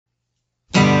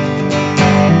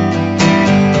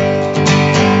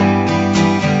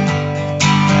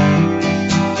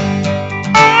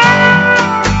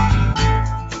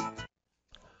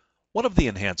One of the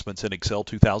enhancements in Excel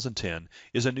 2010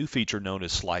 is a new feature known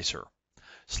as Slicer.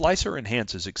 Slicer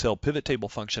enhances Excel pivot table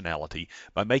functionality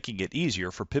by making it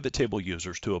easier for pivot table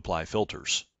users to apply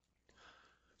filters.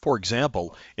 For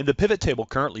example, in the pivot table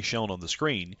currently shown on the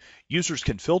screen, users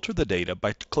can filter the data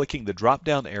by clicking the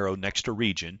drop-down arrow next to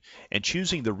Region and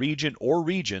choosing the region or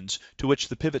regions to which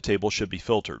the pivot table should be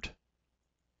filtered.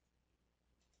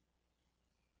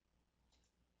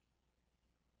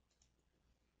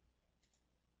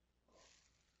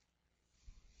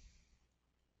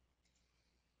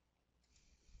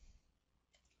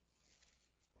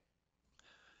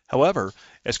 However,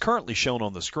 as currently shown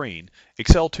on the screen,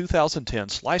 Excel 2010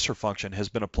 Slicer function has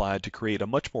been applied to create a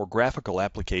much more graphical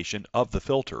application of the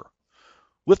filter.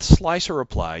 With Slicer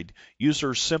applied,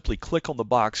 users simply click on the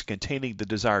box containing the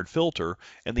desired filter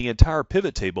and the entire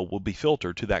pivot table will be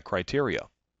filtered to that criteria.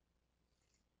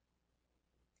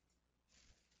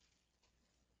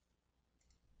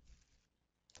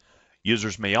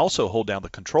 Users may also hold down the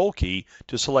Control key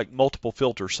to select multiple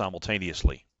filters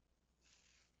simultaneously.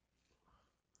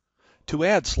 To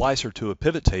add Slicer to a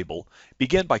pivot table,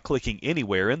 begin by clicking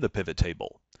anywhere in the pivot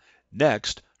table.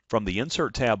 Next, from the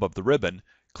Insert tab of the ribbon,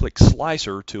 click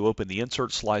Slicer to open the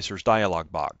Insert Slicers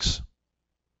dialog box.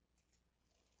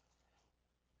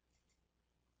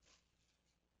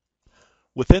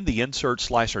 Within the Insert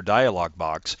Slicer dialog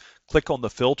box, click on the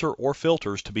filter or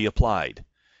filters to be applied.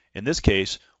 In this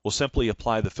case, we'll simply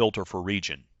apply the filter for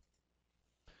region.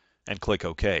 And click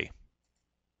OK.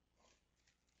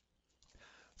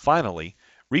 Finally,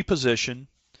 reposition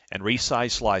and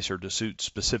resize Slicer to suit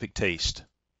specific taste.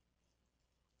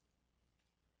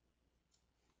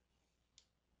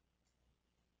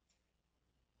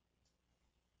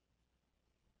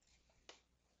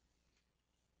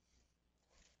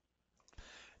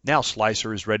 Now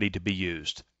Slicer is ready to be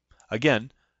used.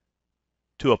 Again,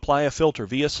 to apply a filter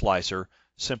via Slicer,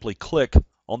 simply click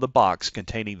on the box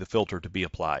containing the filter to be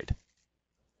applied.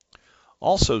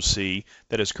 Also see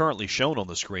that as currently shown on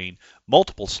the screen,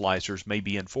 multiple slicers may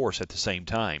be in force at the same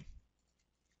time.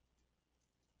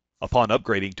 Upon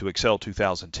upgrading to Excel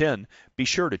 2010, be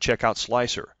sure to check out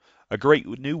Slicer, a great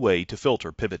new way to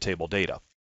filter pivot table data.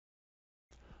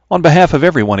 On behalf of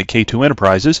everyone at K2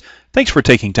 Enterprises, thanks for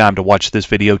taking time to watch this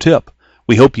video tip.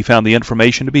 We hope you found the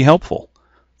information to be helpful.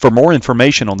 For more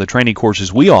information on the training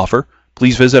courses we offer,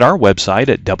 please visit our website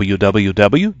at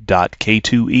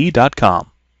www.k2e.com.